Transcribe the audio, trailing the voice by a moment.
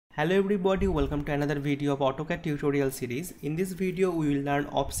Hello everybody, welcome to another video of AutoCAD tutorial series. In this video we will learn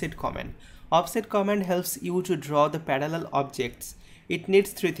offset command. Offset command helps you to draw the parallel objects. It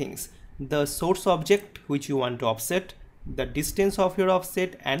needs three things: the source object which you want to offset, the distance of your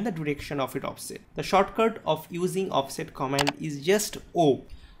offset, and the direction of your offset. The shortcut of using offset command is just O,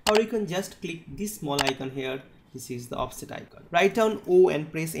 or you can just click this small icon here. This is the offset icon. Write down O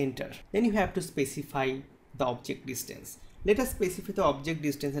and press enter. Then you have to specify the object distance. Let us specify the object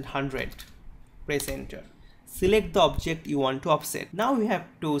distance at 100. Press enter. Select the object you want to offset. Now you have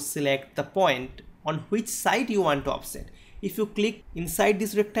to select the point on which side you want to offset. If you click inside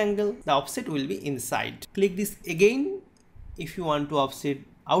this rectangle, the offset will be inside. Click this again. If you want to offset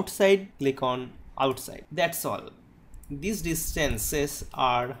outside, click on outside. That's all. These distances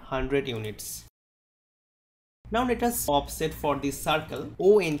are 100 units. Now let us offset for this circle.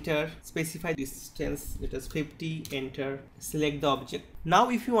 O, enter, specify distance, let us 50, enter, select the object. Now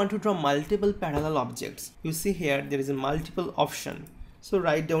if you want to draw multiple parallel objects, you see here there is a multiple option. So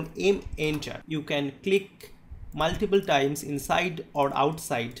write down M, enter. You can click multiple times inside or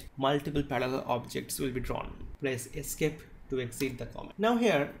outside. Multiple parallel objects will be drawn. Press escape to exit the command. Now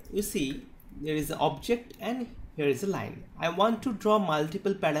here you see there is an object and here is a line. I want to draw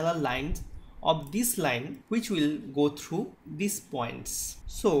multiple parallel lines of this line which will go through these points.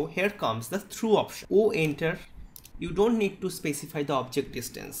 So here comes the through option. O, enter. You don't need to specify the object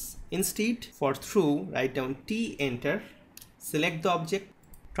distance. Instead, for through, write down T, enter. Select the object.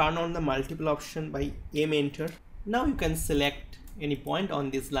 Turn on the multiple option by M, enter. Now you can select any point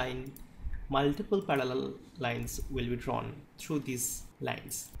on this line. Multiple parallel lines will be drawn through these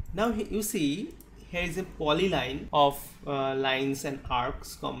lines. Now you see here is a polyline of lines and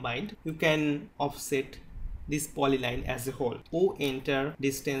arcs combined. You can offset this polyline as a whole. O, enter,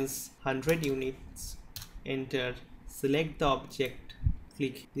 distance 100 units, enter, select the object,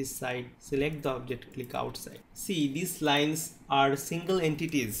 click this side, select the object, click outside. See, these lines are single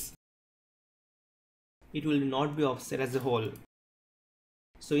entities. It will not be offset as a whole.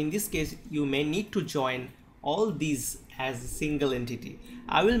 So in this case, you may need to join all these as a single entity.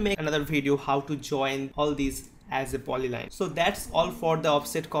 I will make another video how to join all these as a polyline. So that's all for the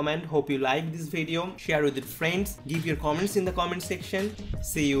offset command. Hope you like this video. Share with your friends. Give your comments in the comment section.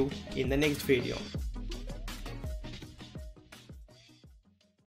 See you in the next video.